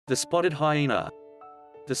The spotted hyena.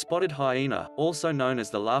 The spotted hyena, also known as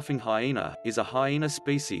the laughing hyena, is a hyena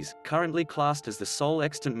species, currently classed as the sole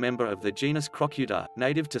extant member of the genus Crocuta,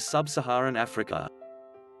 native to sub-Saharan Africa.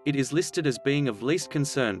 It is listed as being of least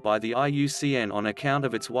concern by the IUCN on account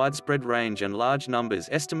of its widespread range and large numbers,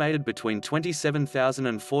 estimated between 27,000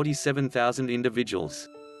 and 47,000 individuals.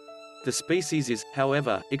 The species is,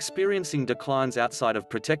 however, experiencing declines outside of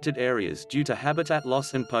protected areas due to habitat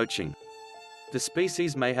loss and poaching. The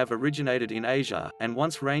species may have originated in Asia, and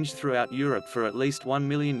once ranged throughout Europe for at least 1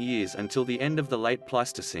 million years until the end of the late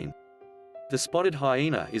Pleistocene. The spotted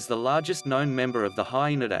hyena is the largest known member of the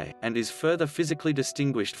Hyenidae, and is further physically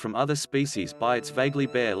distinguished from other species by its vaguely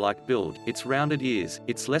bear-like build, its rounded ears,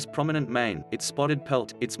 its less prominent mane, its spotted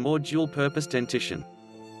pelt, its more dual-purpose dentition.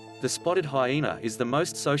 The spotted hyena is the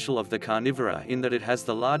most social of the carnivora in that it has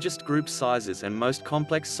the largest group sizes and most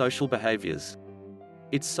complex social behaviors.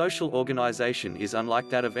 Its social organization is unlike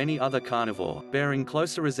that of any other carnivore, bearing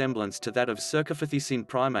closer resemblance to that of cercopithecine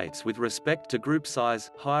primates with respect to group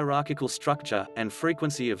size, hierarchical structure, and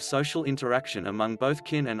frequency of social interaction among both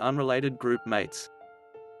kin and unrelated group mates.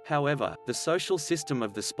 However, the social system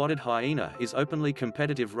of the spotted hyena is openly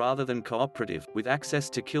competitive rather than cooperative, with access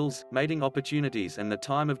to kills, mating opportunities and the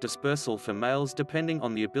time of dispersal for males depending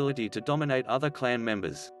on the ability to dominate other clan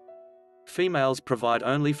members. Females provide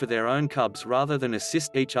only for their own cubs rather than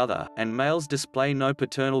assist each other, and males display no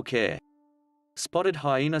paternal care. Spotted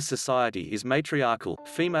hyena society is matriarchal,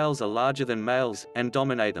 females are larger than males, and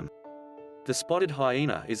dominate them. The spotted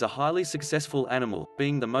hyena is a highly successful animal,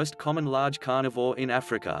 being the most common large carnivore in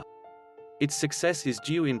Africa. Its success is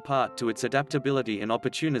due in part to its adaptability and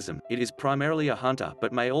opportunism. It is primarily a hunter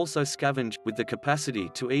but may also scavenge, with the capacity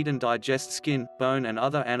to eat and digest skin, bone and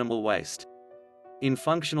other animal waste. In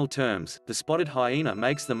functional terms, the spotted hyena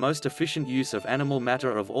makes the most efficient use of animal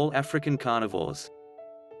matter of all African carnivores.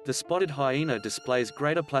 The spotted hyena displays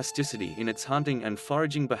greater plasticity in its hunting and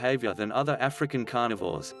foraging behavior than other African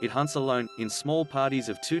carnivores. It hunts alone, in small parties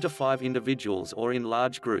of 2 to 5 individuals or in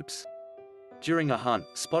large groups. During a hunt,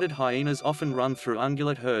 spotted hyenas often run through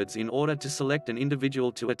ungulate herds in order to select an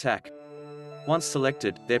individual to attack. Once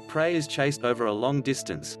selected, their prey is chased over a long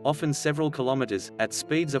distance, often several kilometers, at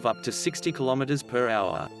speeds of up to 60 kilometers per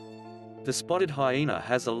hour. The spotted hyena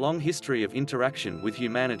has a long history of interaction with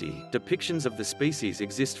humanity. Depictions of the species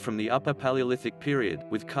exist from the Upper Paleolithic period,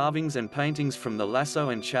 with carvings and paintings from the Lasso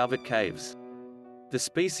and Chauvet caves. The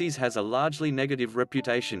species has a largely negative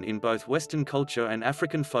reputation in both Western culture and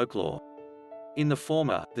African folklore. In the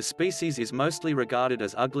former, the species is mostly regarded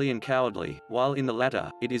as ugly and cowardly, while in the latter,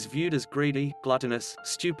 it is viewed as greedy, gluttonous,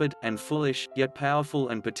 stupid, and foolish, yet powerful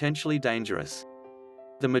and potentially dangerous.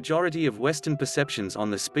 The majority of Western perceptions on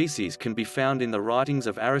the species can be found in the writings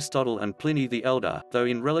of Aristotle and Pliny the Elder, though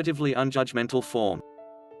in relatively unjudgmental form.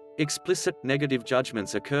 Explicit, negative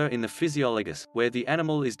judgments occur in the Physiologus, where the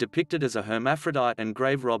animal is depicted as a hermaphrodite and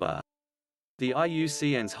grave robber. The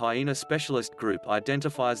IUCN's Hyena Specialist Group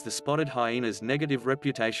identifies the spotted hyena's negative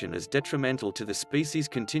reputation as detrimental to the species'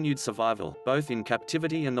 continued survival, both in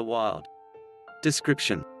captivity and the wild.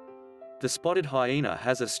 Description: the spotted hyena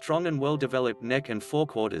has a strong and well-developed neck and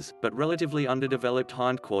forequarters, but relatively underdeveloped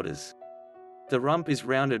hindquarters. The rump is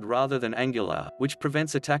rounded rather than angular, which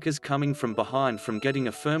prevents attackers coming from behind from getting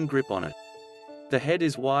a firm grip on it. The head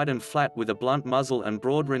is wide and flat with a blunt muzzle and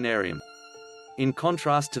broad rhinarium. In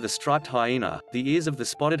contrast to the striped hyena, the ears of the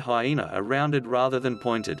spotted hyena are rounded rather than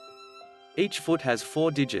pointed. Each foot has 4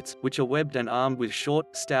 digits, which are webbed and armed with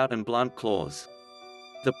short, stout and blunt claws.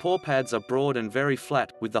 The paw pads are broad and very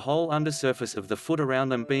flat, with the whole undersurface of the foot around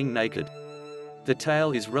them being naked. The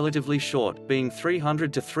tail is relatively short, being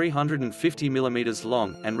 300 to 350 mm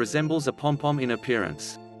long, and resembles a pom-pom in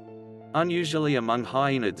appearance. Unusually among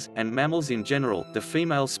hyenids, and mammals in general, the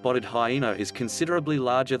female spotted hyena is considerably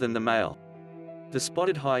larger than the male. The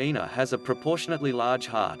spotted hyena has a proportionately large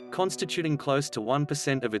heart, constituting close to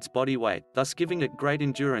 1% of its body weight, thus giving it great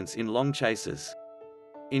endurance in long chases.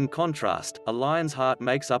 In contrast, a lion's heart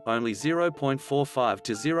makes up only 0.45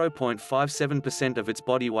 to 0.57% of its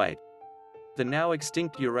body weight. The now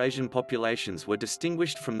extinct Eurasian populations were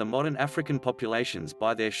distinguished from the modern African populations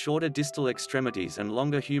by their shorter distal extremities and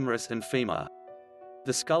longer humerus and femur.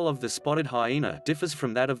 The skull of the spotted hyena differs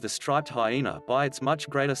from that of the striped hyena by its much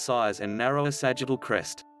greater size and narrower sagittal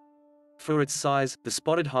crest. For its size, the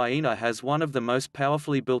spotted hyena has one of the most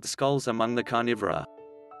powerfully built skulls among the carnivora.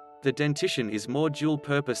 The dentition is more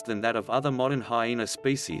dual-purposed than that of other modern hyena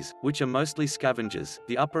species, which are mostly scavengers.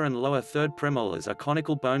 The upper and lower third premolars are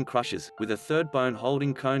conical bone crushers, with a third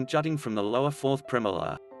bone-holding cone jutting from the lower fourth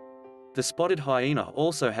premolar. The spotted hyena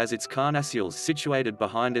also has its carnassials situated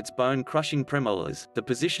behind its bone-crushing premolars, the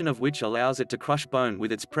position of which allows it to crush bone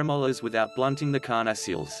with its premolars without blunting the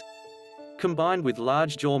carnassials. Combined with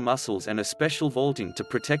large jaw muscles and a special vaulting to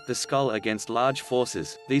protect the skull against large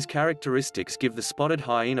forces, these characteristics give the spotted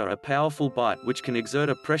hyena a powerful bite which can exert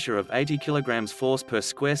a pressure of 80 kg force per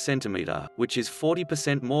square centimeter, which is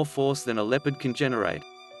 40% more force than a leopard can generate.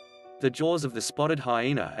 The jaws of the spotted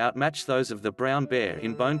hyena outmatch those of the brown bear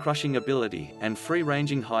in bone-crushing ability, and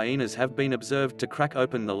free-ranging hyenas have been observed to crack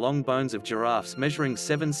open the long bones of giraffes measuring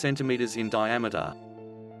 7 cm in diameter.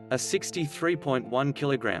 A 63.1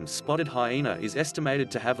 kg spotted hyena is estimated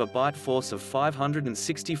to have a bite force of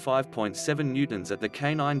 565.7 newtons at the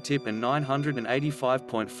canine tip and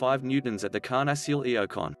 985.5 newtons at the carnassial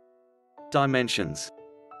eocon. Dimensions.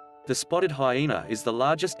 The spotted hyena is the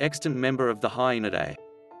largest extant member of the Hyaenidae.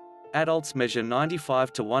 Adults measure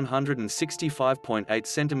 95 to 165.8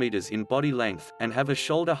 cm in body length, and have a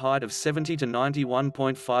shoulder height of 70 to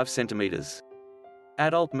 91.5 cm.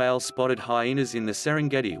 Adult male spotted hyenas in the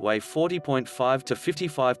Serengeti weigh 40.5 to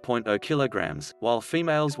 55.0 kg, while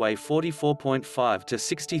females weigh 44.5 to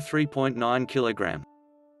 63.9 kg.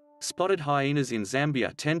 Spotted hyenas in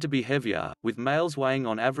Zambia tend to be heavier, with males weighing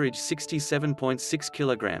on average 67.6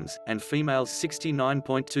 kg, and females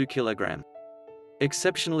 69.2 kg.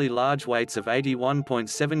 Exceptionally large weights of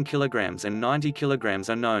 81.7 kg and 90 kg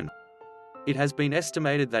are known. It has been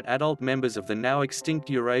estimated that adult members of the now extinct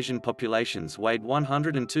Eurasian populations weighed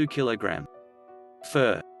 102 kg.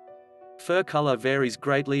 Fur. Fur color varies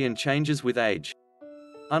greatly and changes with age.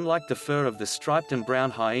 Unlike the fur of the striped and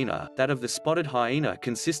brown hyena, that of the spotted hyena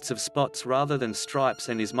consists of spots rather than stripes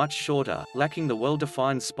and is much shorter, lacking the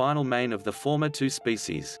well-defined spinal mane of the former two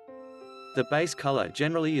species. The base color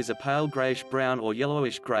generally is a pale grayish-brown or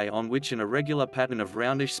yellowish-gray on which an irregular pattern of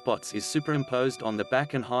roundish spots is superimposed on the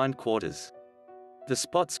back and hind quarters. The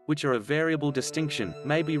spots, which are of variable distinction,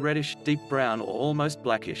 may be reddish, deep brown or almost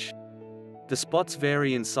blackish. The spots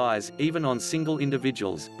vary in size, even on single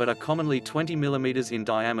individuals, but are commonly 20 mm in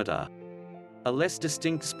diameter. A less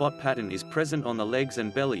distinct spot pattern is present on the legs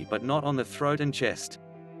and belly but not on the throat and chest.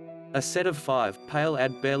 A set of 5 pale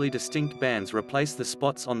barely distinct bands replace the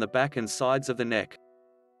spots on the back and sides of the neck.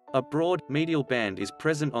 A broad, medial band is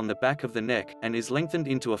present on the back of the neck, and is lengthened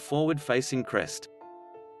into a forward-facing crest.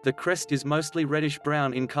 The crest is mostly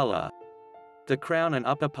reddish-brown in color. The crown and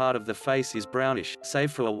upper part of the face is brownish,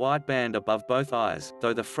 save for a white band above both eyes,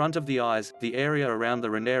 though the front of the eyes, the area around the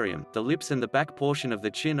rhinarium, the lips and the back portion of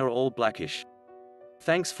the chin are all blackish.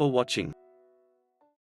 Thanks for watching.